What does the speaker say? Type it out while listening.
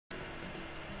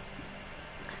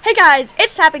Hey guys,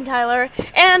 it's Tapping Tyler,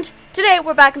 and today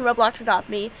we're back in Roblox Adopt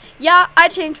Me. Yeah, I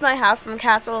changed my house from a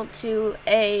castle to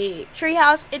a tree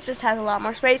house. It just has a lot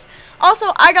more space.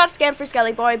 Also, I got scammed for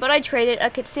Skelly Boy, but I traded a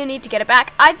Kitsune to get it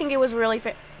back. I think it was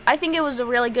a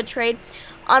really good trade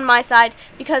on my side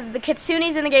because the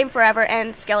Kitsune's in the game forever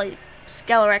and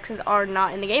Skelorexes are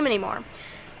not in the game anymore.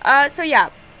 So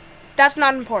yeah, that's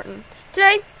not important.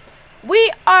 Today,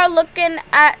 we are looking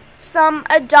at some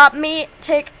Adopt Me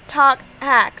TikTok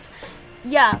hacks.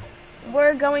 Yeah,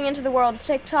 we're going into the world of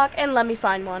TikTok, and let me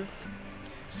find one.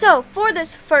 So, for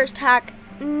this first hack,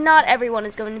 not everyone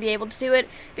is going to be able to do it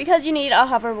because you need a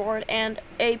hoverboard and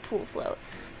a pool float.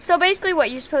 So basically what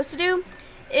you're supposed to do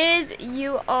is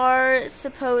you are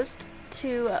supposed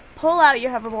to pull out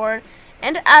your hoverboard,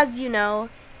 and as you know,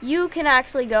 you can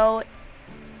actually go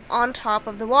on top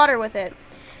of the water with it.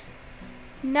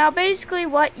 Now basically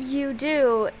what you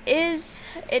do is,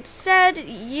 it said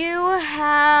you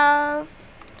have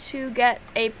to get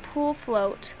a pool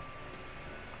float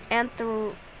and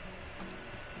throw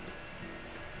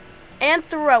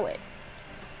it.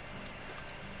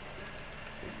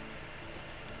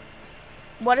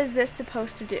 What is this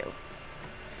supposed to do?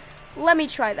 Let me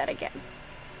try that again.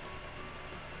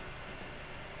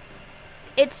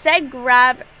 It said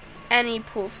grab any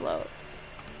pool float.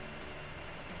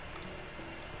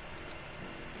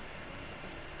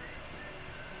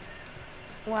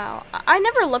 Wow, I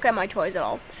never look at my toys at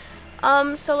all.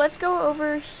 So let's go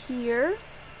over here.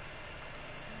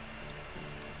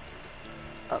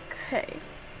 Okay.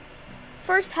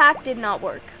 First hack did not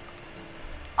work.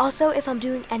 Also, if I'm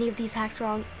doing any of these hacks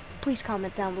wrong, please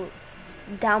comment down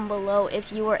below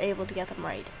if you were able to get them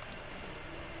right.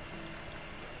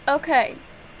 Okay.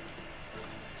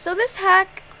 So this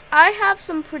hack, I have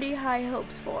some pretty high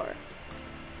hopes for.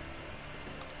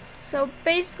 So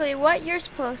basically what you're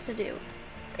supposed to do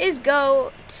is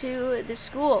go to the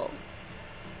school.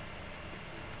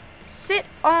 Sit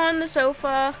on the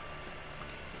sofa,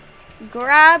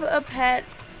 grab a pet.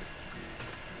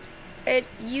 It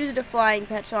used a flying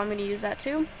pet, so I'm going to use that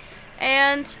too.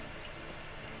 And,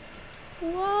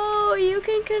 whoa, you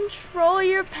can control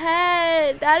your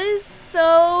pet. That is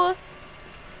so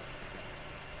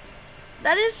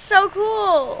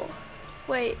cool.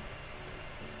 Wait.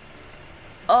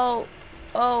 Oh,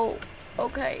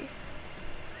 okay.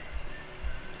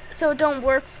 So it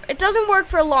doesn't work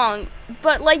for long,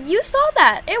 but like you saw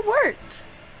that, it worked.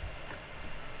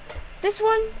 This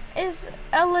one is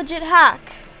a legit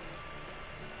hack.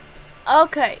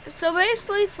 Okay, so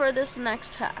basically for this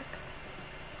next hack,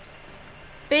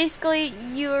 basically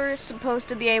you're supposed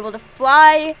to be able to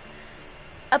fly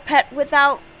a pet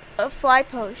without a fly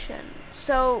potion.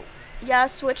 So yeah,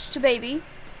 switch to baby,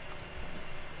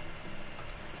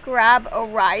 grab a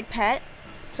ride pet.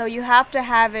 So you have to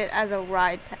have it as a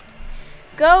ride pet.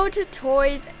 Go to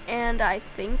toys, and I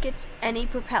think it's any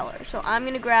propeller. So I'm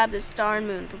going to grab the Star and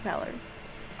Moon propeller.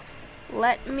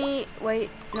 Let me, wait,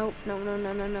 nope, no.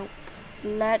 No,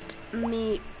 I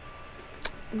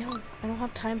don't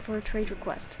have time for a trade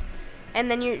request. And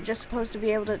then you're just supposed to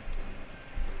be able to,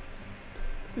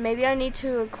 maybe I need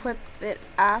to equip it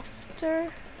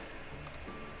after.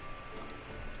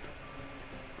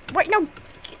 Wait, no,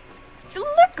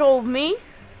 let go of me.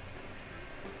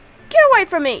 Get away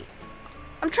from me!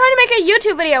 I'm trying to make a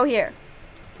YouTube video here.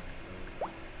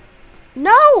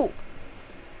 No!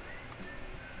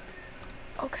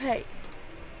 Okay.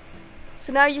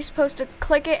 So now you're supposed to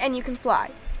click it and you can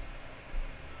fly.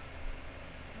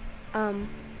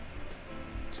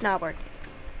 It's not working.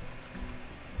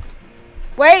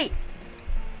 Wait!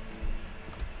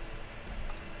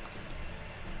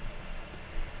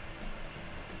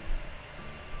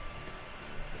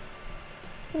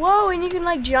 Whoa, and you can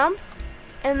like jump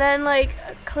and then like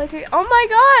click it. Oh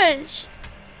my gosh!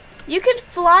 You can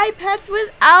fly pets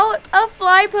without a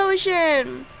fly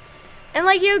potion. And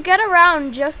like you get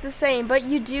around just the same, but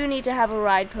you do need to have a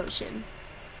ride potion.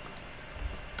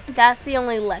 That's the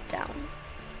only letdown.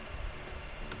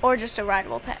 Or just a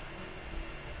rideable pet.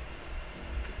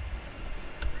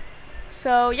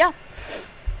 So yeah.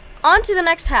 On to the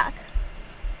next hack.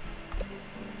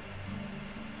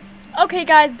 Okay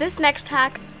guys, this next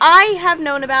hack I have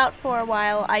known about for a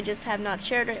while. I just have not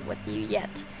shared it with you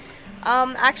yet.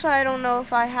 Actually I don't know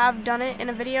if I have done it in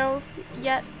a video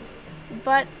yet.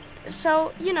 But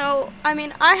so, you know, I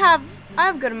mean I have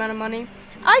a good amount of money.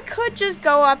 I could just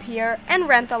go up here and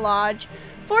rent the lodge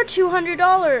for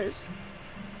 $200.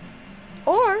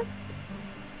 Or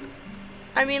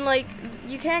I mean like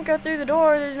you can't go through the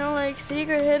door, there's no like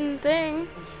secret hidden thing.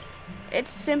 It's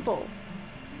simple.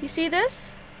 You see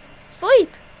this?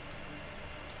 Sleep.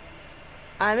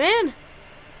 I'm in.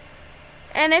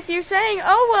 And if you're saying,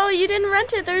 oh, well, you didn't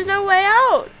rent it, there's no way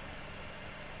out.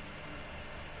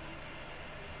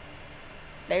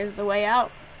 There's the way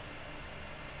out.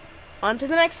 On to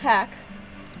the next hack.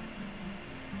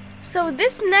 So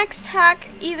this next hack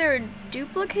either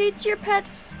duplicates your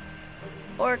pets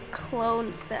or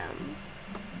clones them.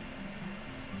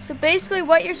 So basically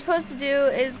what you're supposed to do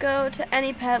is go to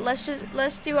any pet.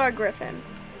 Let's do our Griffin.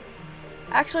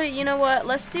 Actually, you know what?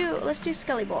 Let's do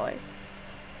Skelly Boy.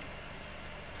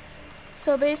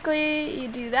 So basically you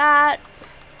do that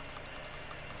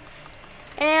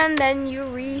and then you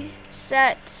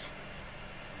reset.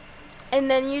 And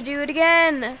then you do it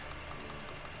again.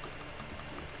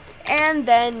 And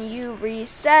then you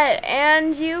reset.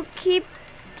 And you keep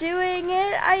doing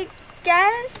it, I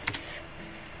guess.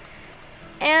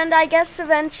 And I guess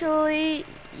eventually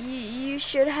you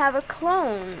should have a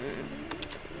clone.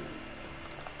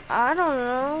 I don't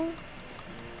know.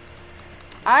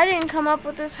 I didn't come up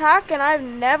with this hack and I've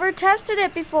never tested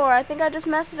it before. I think I just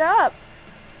messed it up.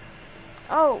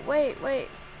 Oh, wait.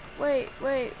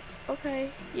 Okay,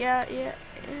 yeah.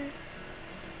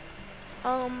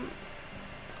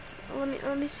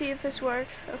 Let me see if this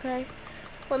works. Okay,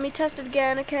 let me test it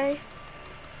again. Okay,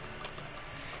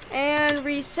 and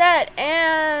reset,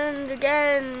 and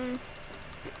again,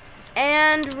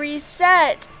 and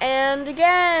reset, and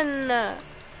again,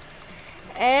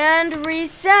 and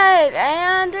reset,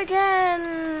 and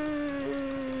again,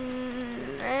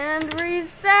 and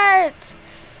reset,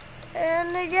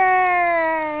 and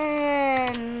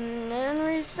again, and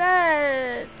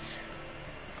reset.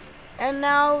 And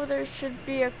now there should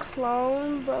be a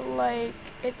clone, but like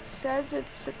it says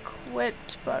it's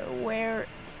equipped, but where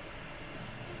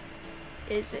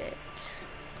is it?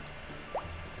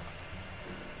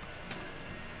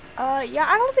 Yeah,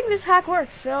 I don't think this hack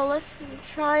works, so let's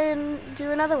try and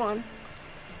do another one.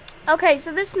 Okay,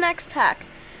 so this next hack,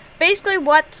 basically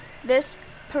what this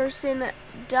person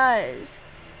does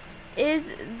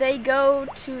is they go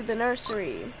to the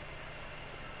nursery.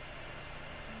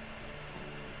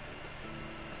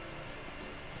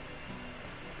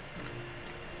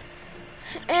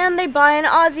 And they buy an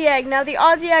Aussie egg. Now the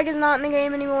Aussie egg is not in the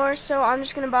game anymore, so I'm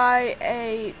just gonna buy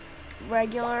a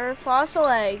regular fossil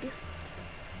egg.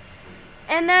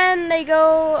 And then they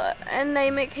go and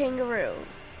name it Kangaroo.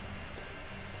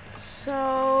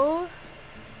 So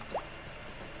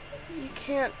you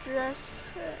can't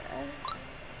dress.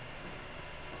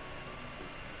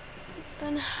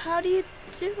 Then how do you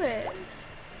do it?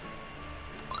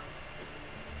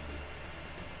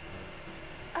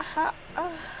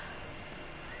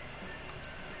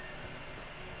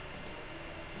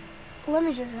 Let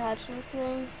me just hatch this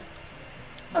thing.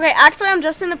 Okay, actually I'm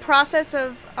just in the process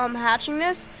of hatching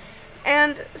this.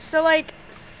 And so like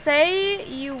say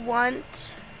you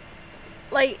want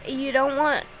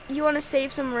you want to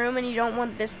save some room and you don't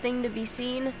want this thing to be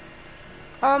seen.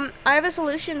 I have a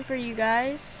solution for you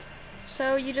guys.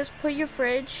 So you just put your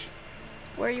fridge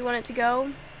where you want it to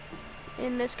go.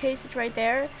 In this case it's right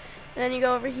there. And then you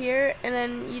go over here and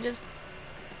then you just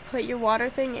put your water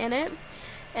thing in it.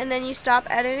 And then you stop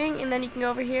editing and then you can go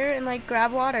over here and like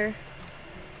grab water.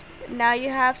 Now you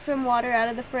have some water out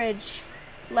of the fridge.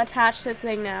 Let's hatch this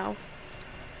thing now.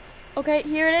 Okay,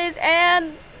 here it is,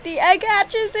 and the egg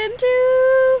hatches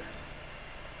into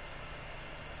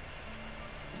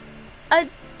a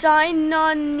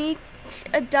Deinonychus.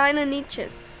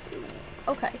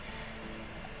 Okay.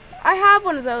 I have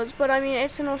one of those, but I mean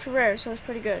it's an ultra rare, so it's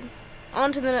pretty good.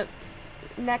 On to the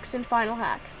next and final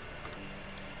hack.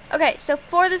 Okay, so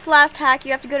for this last hack,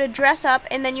 you have to go to dress up,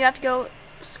 and then you have to go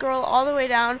scroll all the way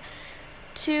down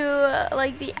to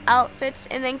like the outfits,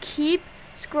 and then keep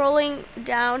scrolling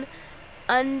down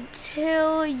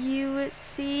until you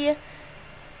see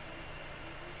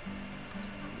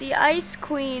the Ice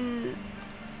Queen,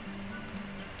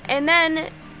 and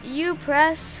then you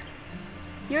press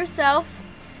yourself,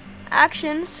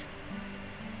 actions,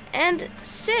 and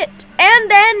sit, and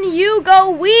then you go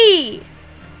wee.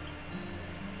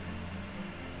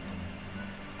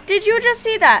 Did you just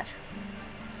see that?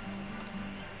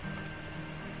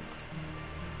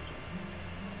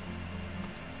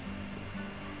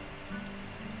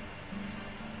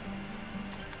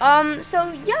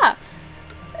 So yeah,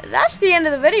 that's the end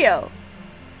of the video.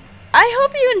 I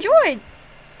hope you enjoyed.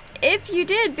 If you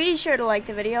did, be sure to like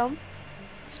the video.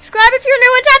 Subscribe if you're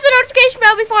new and tap the notification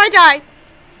bell before I die.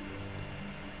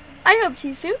 I hope to see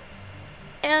you soon.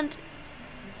 And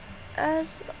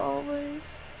as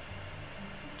always,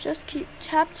 just keep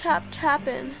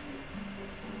tapping.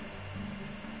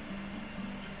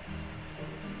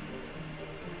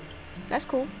 That's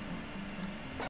cool.